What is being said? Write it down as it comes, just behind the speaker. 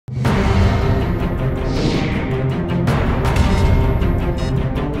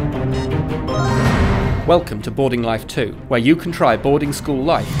Welcome to Boarding Life 2, where you can try boarding school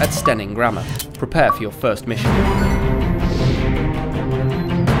life at Steyning Grammar. Prepare for your first mission.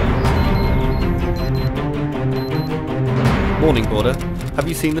 Morning, boarder. Have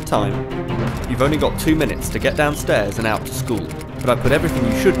you seen the time? You've only got 2 minutes to get downstairs and out to school, but I put everything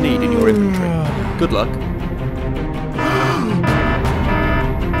you should need in your inventory. Good luck.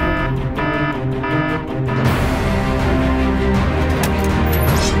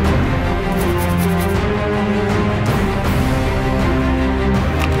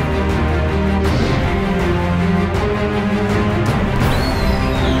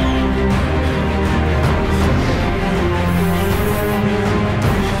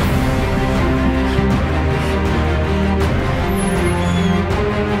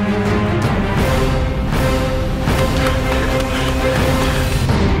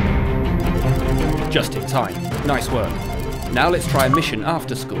 Just in time. Nice work. Now let's try a mission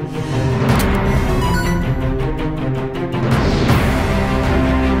after school.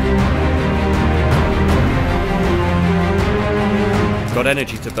 Got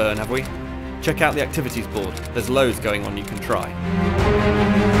energy to burn, have we? Check out the activities board. There's loads going on you can try.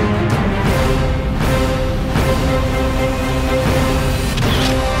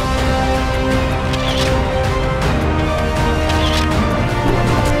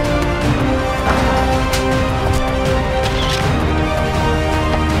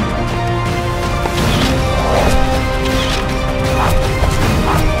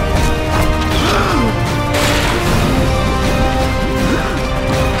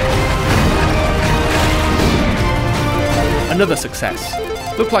 Another success.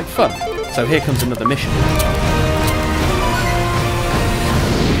 Looked like fun, so here comes another mission.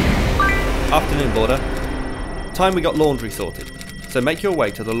 Afternoon, boarder. Time we got laundry sorted, so make your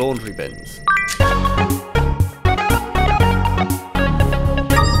way to the laundry bins.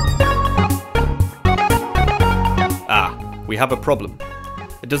 We have a problem.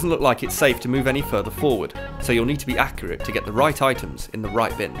 It doesn't look like it's safe to move any further forward, so you'll need to be accurate to get the right items in the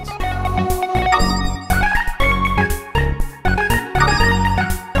right bins.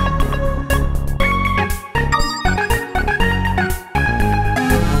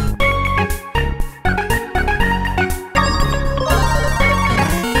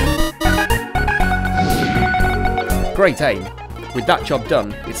 Great aim. With that job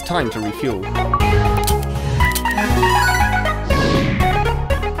done, it's time to refuel.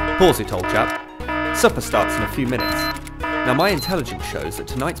 Pause it, old chap. Supper starts in a few minutes. Now my intelligence shows that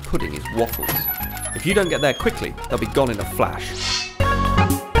tonight's pudding is waffles. If you don't get there quickly, they'll be gone in a flash.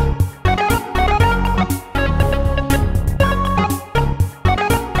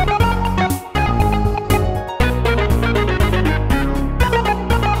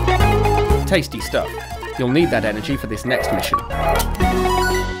 Tasty stuff. You'll need that energy for this next mission.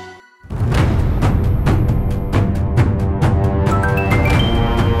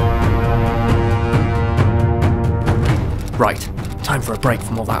 Right, time for a break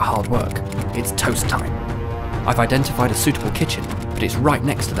from all that hard work. It's toast time. I've identified a suitable kitchen, but it's right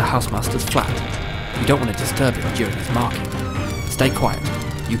next to the housemaster's flat. You don't want to disturb him during his marking. Stay quiet,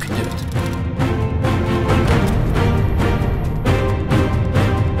 you can do it.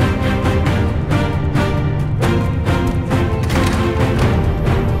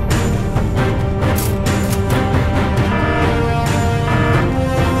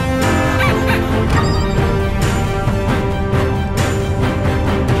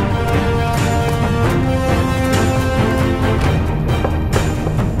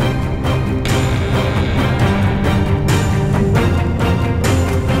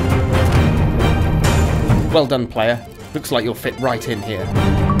 Well done, player. Looks like you'll fit right in here.